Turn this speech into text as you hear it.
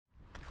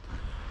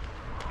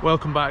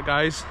Welcome back,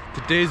 guys.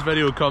 Today's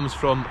video comes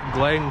from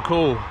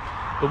Glencoe,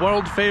 the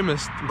world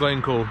famous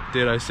Glencoe,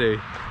 dare I say.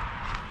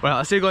 Well,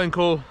 I say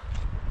Glencoe.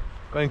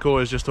 Glencoe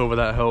is just over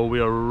that hill. We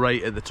are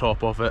right at the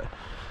top of it.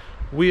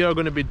 We are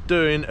going to be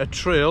doing a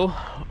trail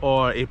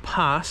or a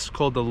pass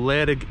called the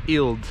Lerrig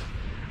Eild.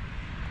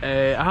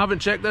 I haven't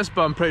checked this,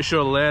 but I'm pretty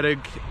sure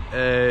Lerrig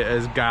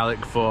is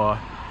Gaelic for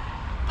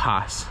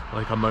pass,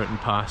 like a mountain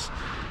pass.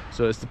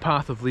 So it's the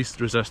path of least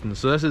resistance.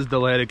 So this is the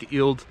Lerrig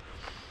Eild,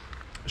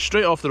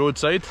 straight off the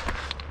roadside.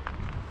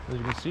 As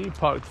you can see,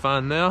 parked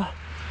van there.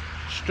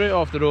 Straight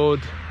off the road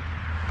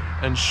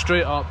and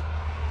straight up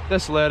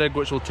this Lerrig,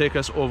 which will take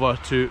us over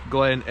to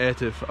Glen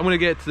Etive. I'm going to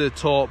get to the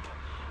top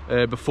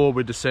before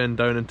we descend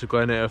down into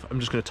Glen Etive.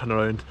 I'm just going to turn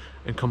around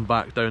and come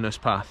back down this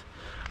path.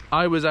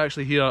 I was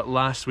actually here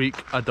last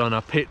week. I'd done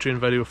a Patreon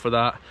video for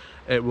that.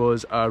 It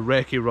was a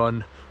recce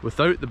run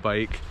without the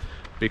bike,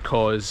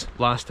 because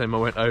last time I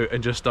went out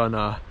and just done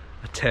a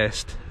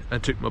test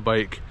and took my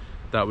bike.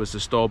 That was the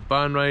Staub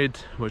Ban ride,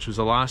 which was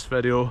the last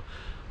video,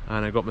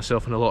 and I got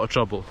myself in a lot of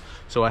trouble.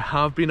 So I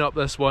have been up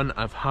this one,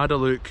 I've had a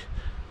look,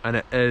 and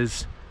it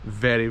is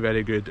very,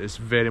 very good. It's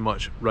very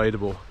much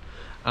rideable.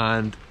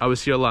 And I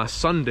was here last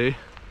Sunday.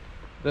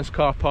 This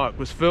car park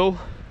was full.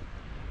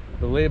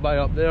 The lay-by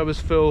up there was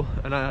full,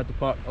 and I had to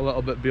park a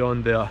little bit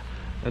beyond there.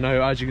 And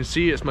now, as you can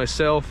see, it's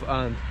myself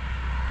and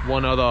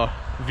one other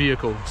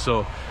vehicle.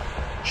 So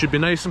should be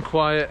nice and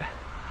quiet,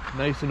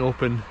 nice and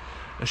open.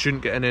 I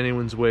shouldn't get in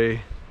anyone's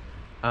way.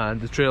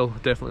 And the trail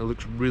definitely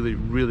looks really,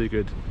 really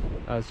good,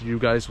 as you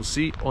guys will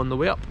see on the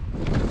way up.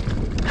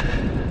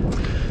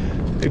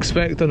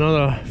 Expect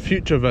another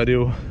future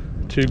video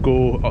to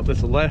go up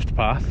this left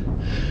path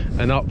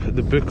and up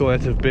the Buchel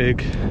Etive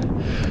Big,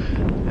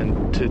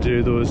 and to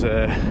do those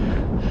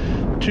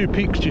two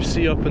peaks you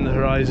see up in the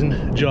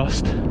horizon.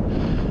 Just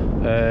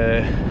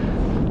that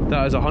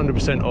is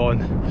 100%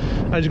 on.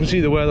 As you can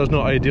see, the weather's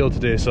not ideal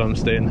today, so I'm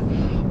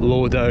staying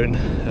low down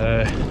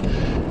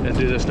and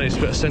do this nice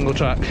bit of single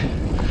track.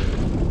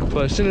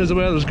 But as soon as the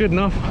weather's good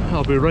enough,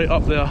 I'll be right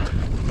up there.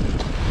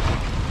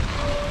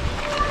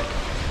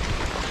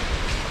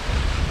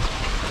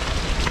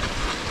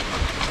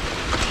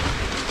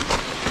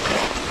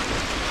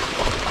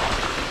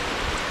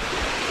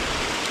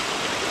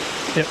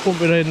 Yep, won't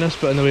be riding this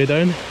bit on the way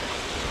down.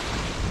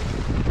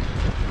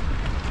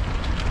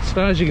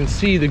 So as you can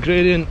see, the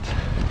gradient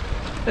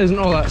isn't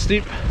all that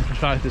steep. In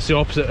fact, it's the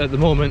opposite at the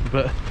moment,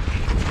 but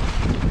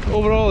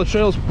overall the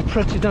trail's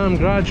pretty damn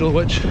gradual,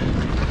 which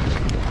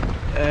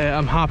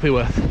I'm happy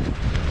with.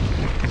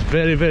 It's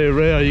very, very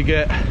rare you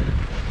get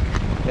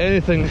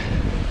anything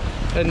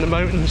in the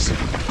mountains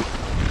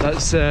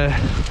that's,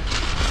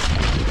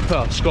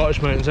 well,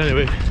 Scottish mountains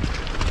anyway,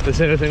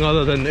 that's anything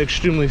other than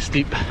extremely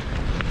steep.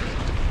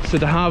 So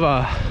to have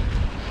a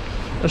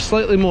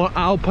slightly more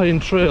alpine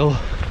trail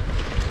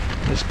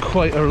is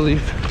quite a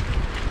relief.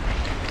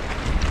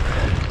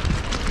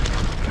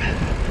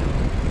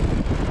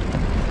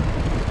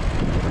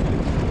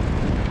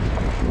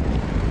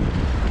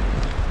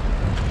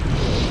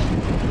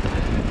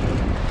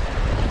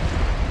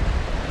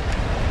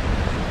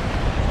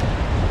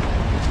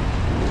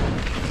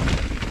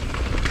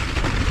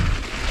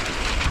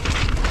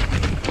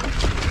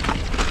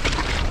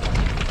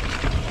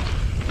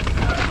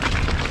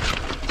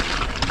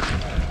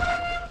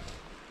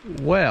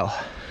 Well,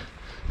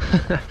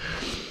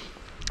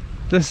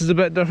 this is a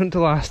bit different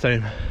to last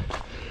time.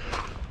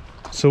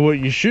 So what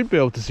you should be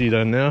able to see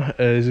down there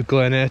is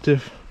Glen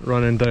Etive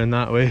running down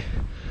that way.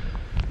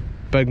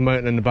 Big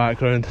mountain in the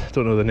background,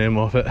 don't know the name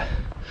of it.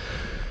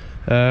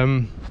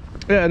 Yeah,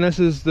 and this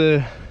is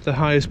the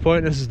highest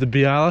point. This is the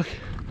Bialach.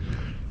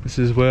 This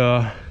is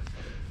where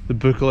the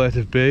Buchel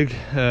Etive Big,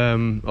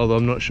 although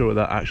I'm not sure what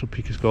that actual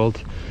peak is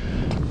called,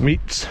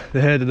 meets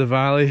the head of the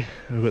valley.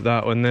 We've got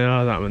that one there,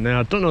 I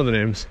don't know the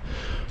names,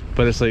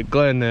 but it's like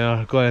Glen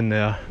there, Glen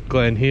there,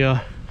 Glen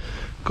here,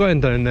 Glen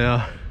down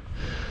there,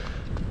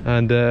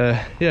 and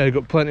yeah, I've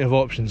got plenty of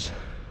options.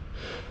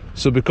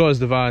 So because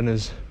the van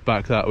is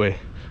back that way,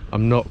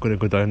 I'm not going to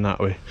go down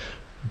that way,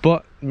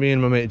 but me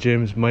and my mate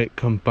James might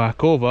come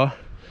back over,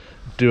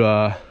 do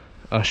a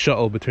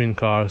shuttle between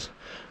cars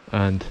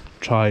and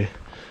try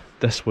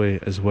this way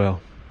as well.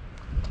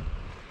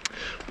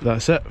 But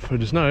that's it for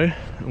just now.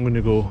 I'm going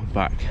to go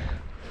back.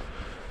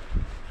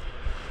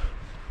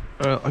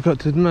 Well, I got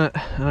to admit,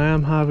 I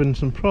am having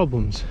some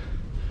problems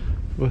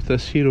with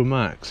this Hero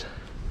Max.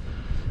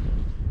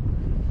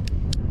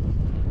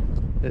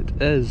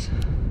 It's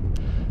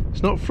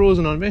not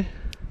frozen on me,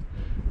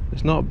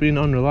 it's not being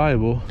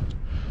unreliable,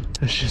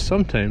 it's just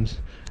sometimes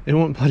it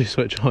won't bloody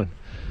switch on.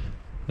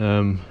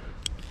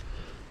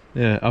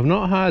 Yeah, I've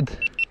not had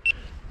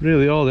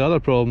really all the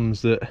other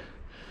problems that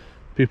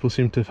people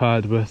seem to have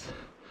had with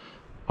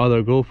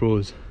other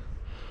GoPros,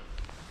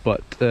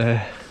 but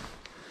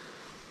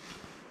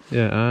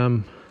yeah,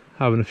 I'm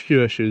having a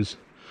few issues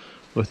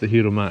with the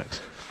Hero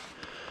Max.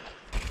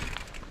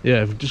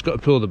 Yeah, I've just got to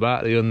pull the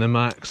battery on the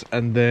Max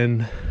and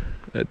then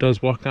it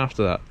does work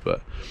after that,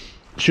 but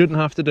shouldn't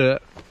have to do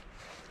it,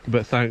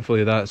 but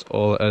thankfully that's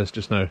all it is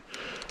just now.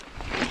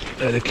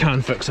 They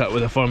can fix that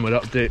with a firmware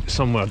update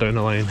somewhere down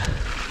the line.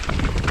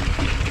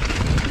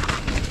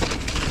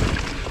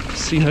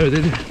 See how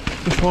they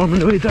perform on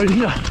the way down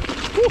here.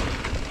 Woo.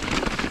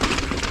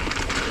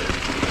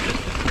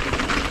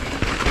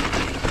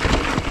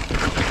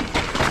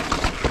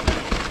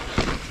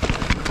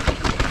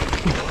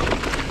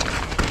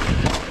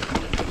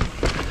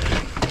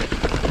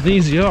 An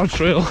easy yard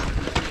trail,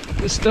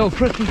 it's still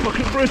pretty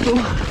fucking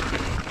brutal.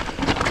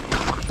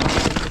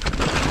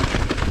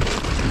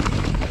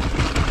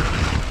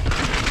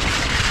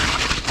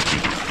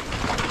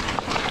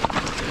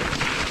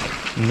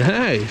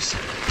 Nice.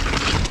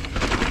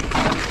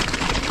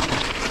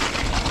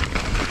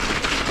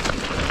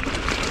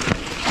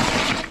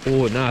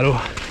 Oh, narrow.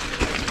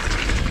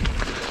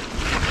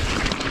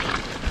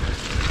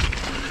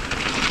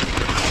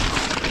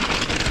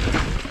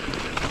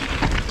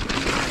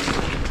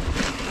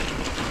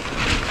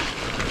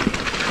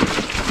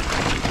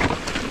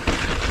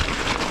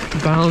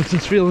 Balance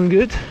is feeling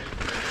good.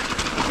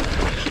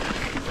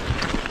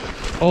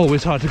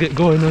 Always hard to get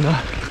going on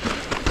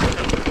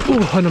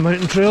a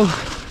mountain trail.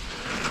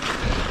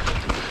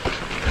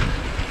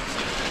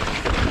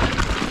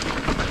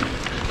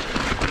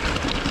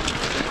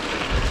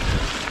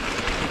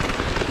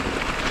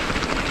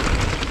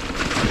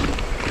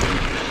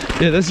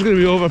 Yeah, this is going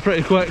to be over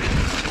pretty quick.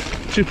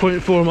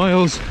 2.4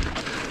 miles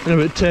in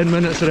about 10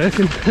 minutes, I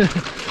reckon.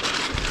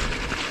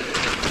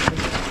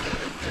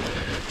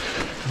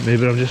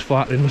 Maybe I'm just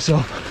flattering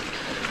myself.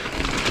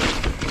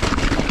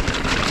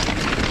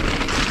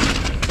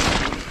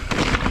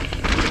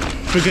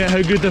 Forget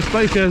how good this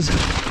bike is.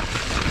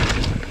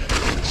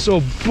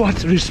 So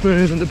buttery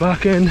smooth in the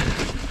back end.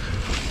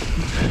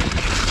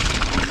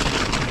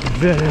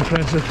 Very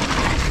impressive.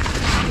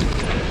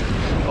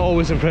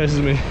 Always impresses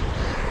me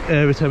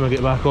every time I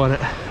get back on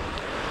it.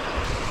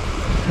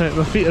 Right,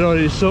 my feet are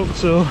already soaked,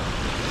 so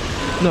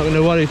not going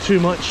to worry too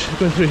much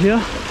going through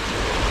here.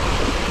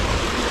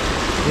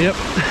 Yep.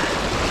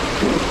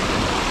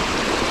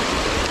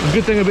 The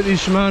good thing about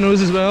these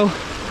Shimanos as well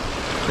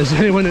is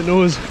anyone that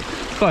knows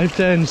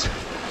 510s,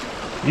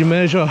 you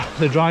measure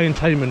the drying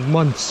time in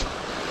months,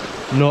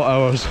 not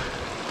hours.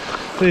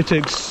 They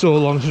take so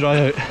long to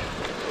dry out,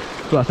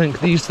 but I think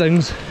these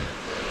things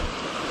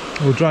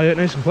will dry out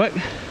nice and quick.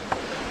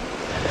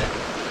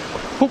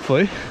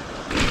 Hopefully.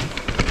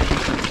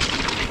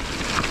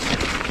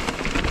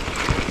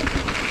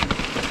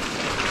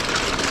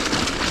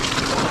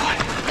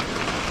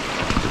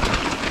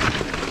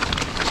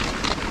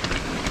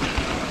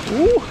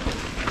 Ooh.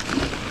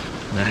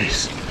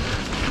 Nice.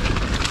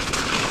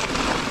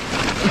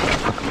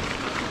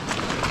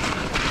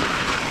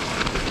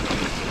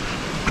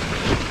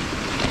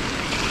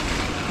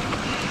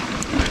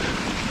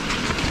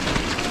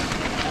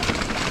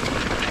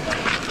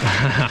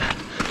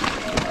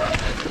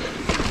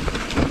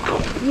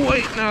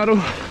 Quite narrow.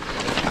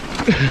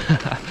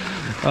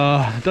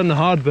 Done the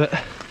hard bit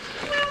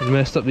and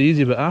messed up the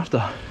easy bit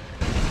after.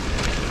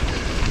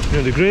 You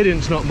know, the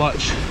gradient's not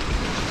much,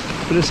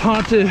 but it's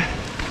hard to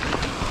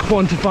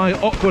quantify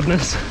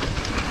awkwardness.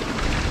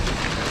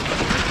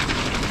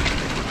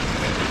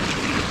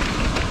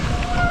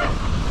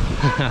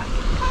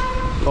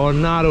 Or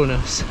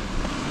narrowness.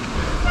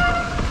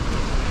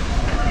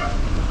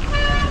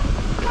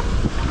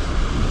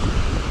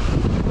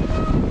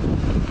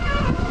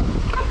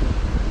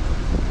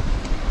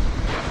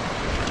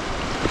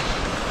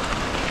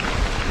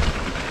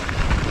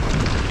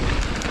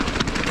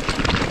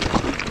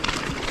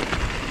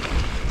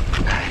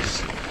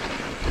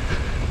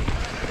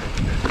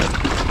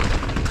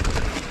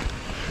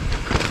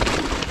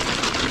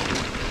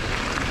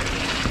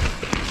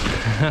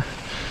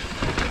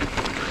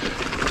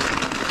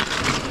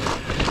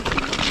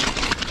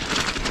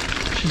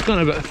 She's gone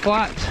a bit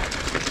flat.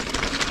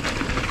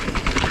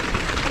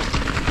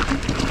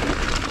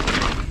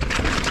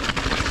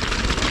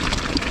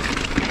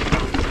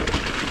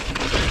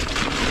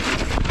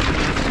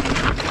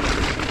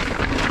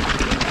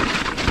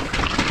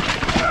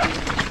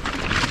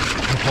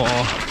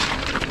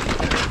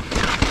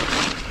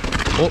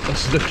 Oh,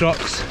 this is the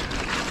crux.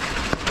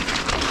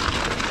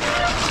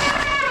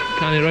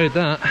 Can't you ride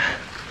that?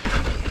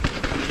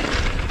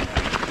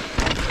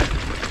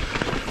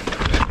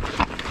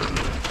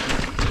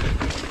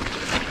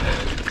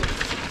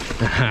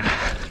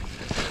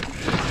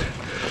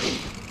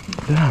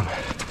 Damn.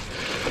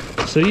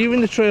 So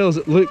even the trails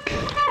that look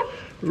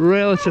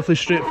relatively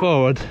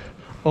straightforward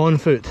on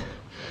foot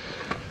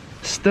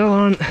still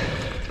aren't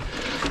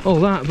all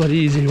that but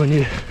easy when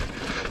you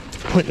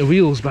point the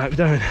wheels back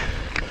down.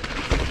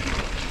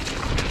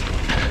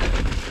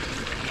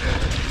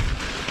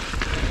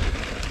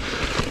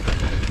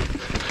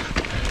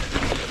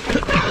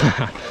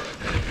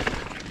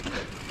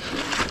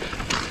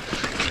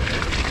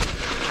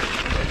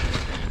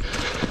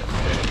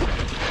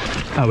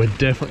 I would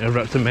definitely have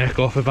ripped a mech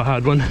off if I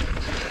had one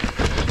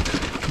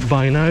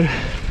by now.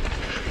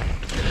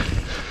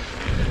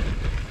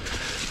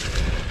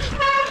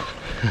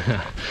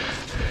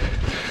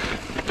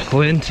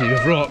 Plenty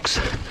of rocks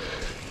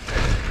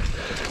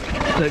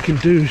that can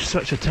do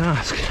such a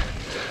task.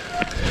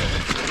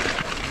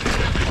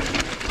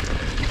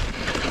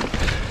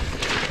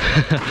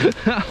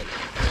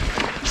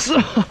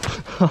 So,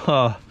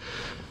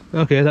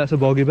 okay, that's a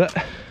boggy bit.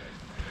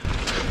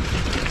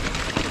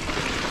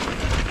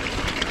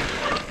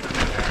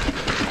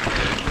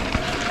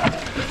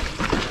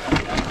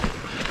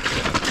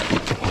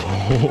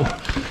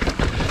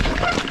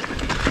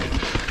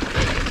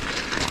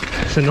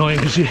 It's annoying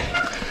because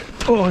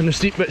in the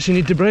steep bits you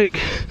need to brake,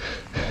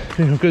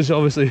 you know, because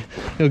obviously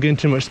you'll gain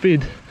too much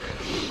speed.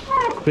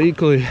 But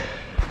equally,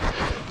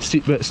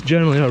 steep bits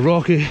generally are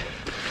rocky,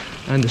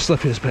 and the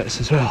slippiest bits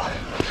as well.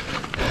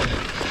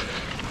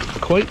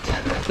 Quite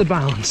the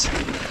balance.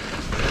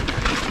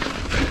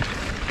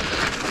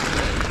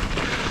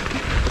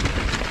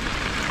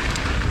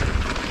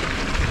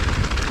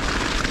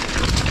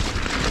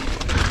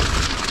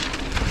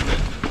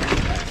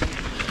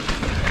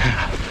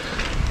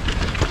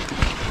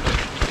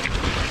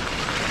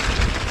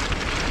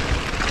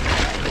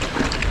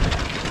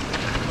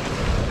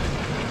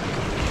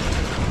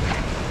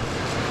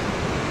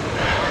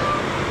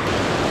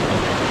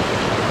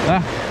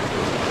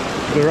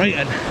 We're right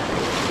in.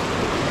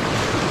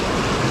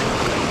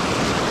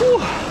 Whew.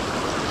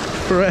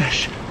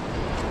 Fresh.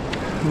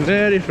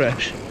 Very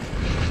fresh.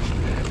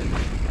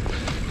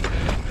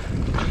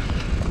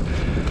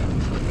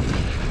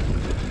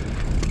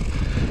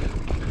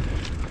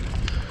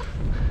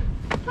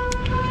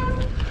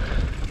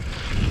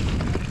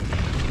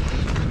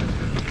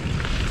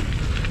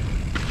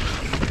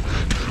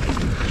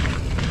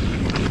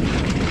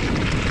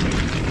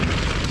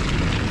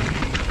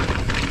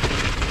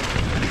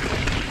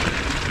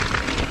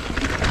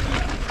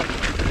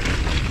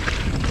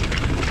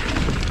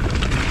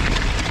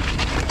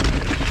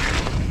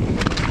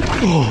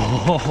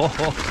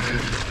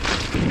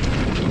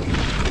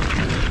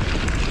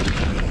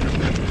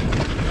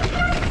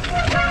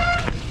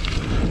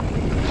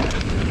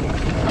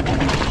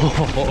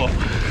 Oh.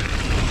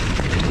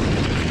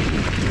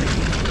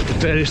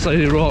 Very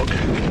slidey rock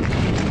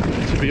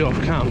to be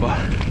off camber.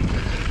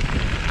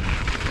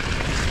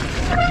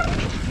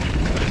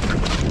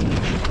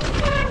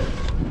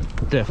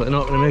 Definitely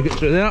not going to make it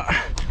through there.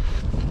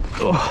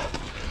 Oh.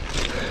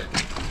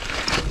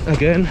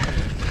 Again,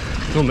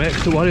 no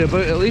mechs to worry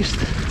about at least.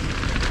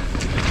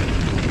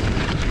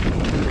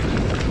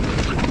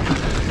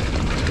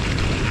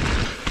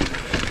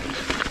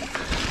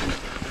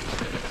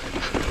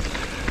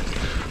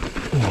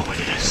 Oh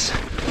yes,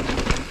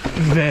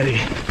 very,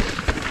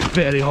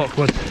 very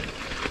awkward.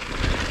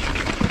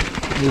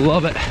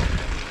 Love it.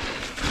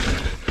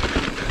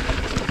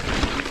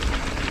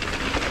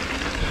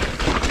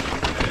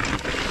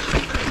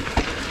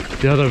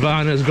 The other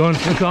van has gone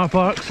to the car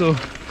park, so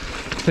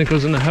I think I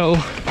was in the hill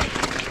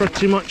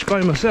pretty much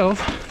by myself.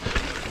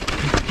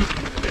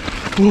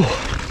 Ooh.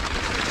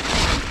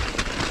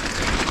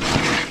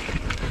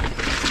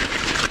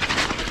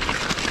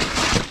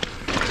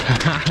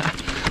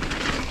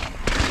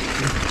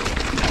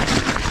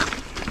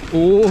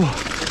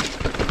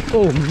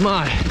 Oh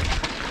my,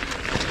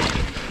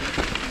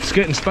 it's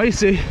getting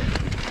spicy.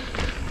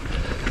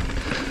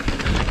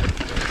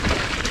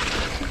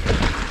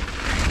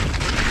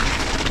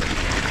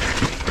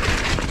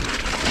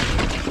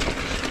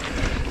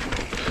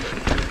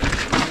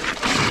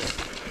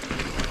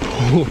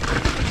 Woo.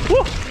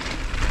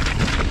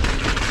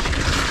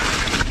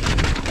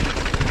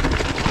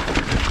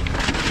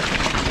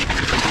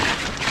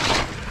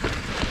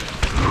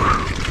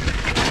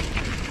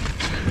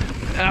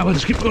 We'll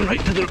just keep going right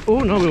to the... Oh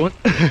no, we won't.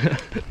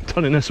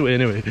 Turning this way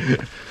anyway.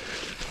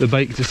 The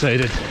bike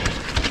decided.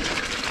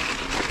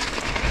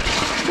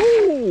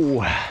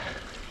 Ooh.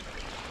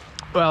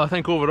 Well, I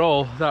think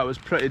overall that was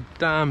pretty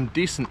damn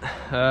decent.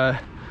 I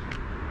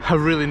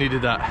really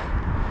needed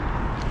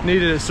that.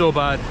 Needed it so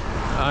bad.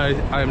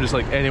 I am just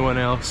like anyone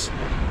else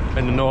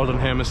in the northern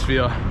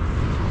hemisphere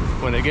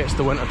when it gets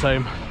to winter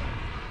time.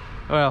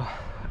 Well,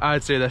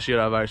 I'd say this year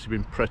I've actually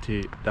been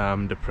pretty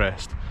damn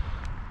depressed,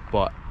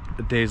 but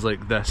days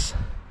like this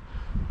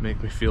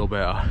make me feel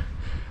better.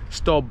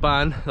 Stop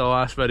ban, the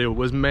last video,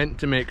 was meant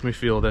to make me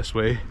feel this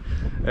way,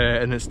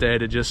 and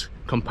instead it just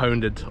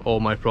compounded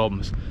all my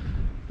problems.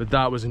 But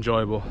that was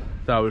enjoyable,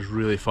 that was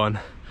really fun.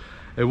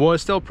 It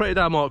was still pretty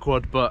damn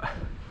awkward, but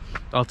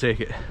I'll take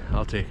it,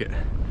 I'll take it.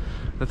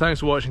 And thanks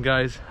for watching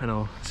guys, and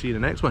I'll see you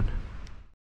in the next one.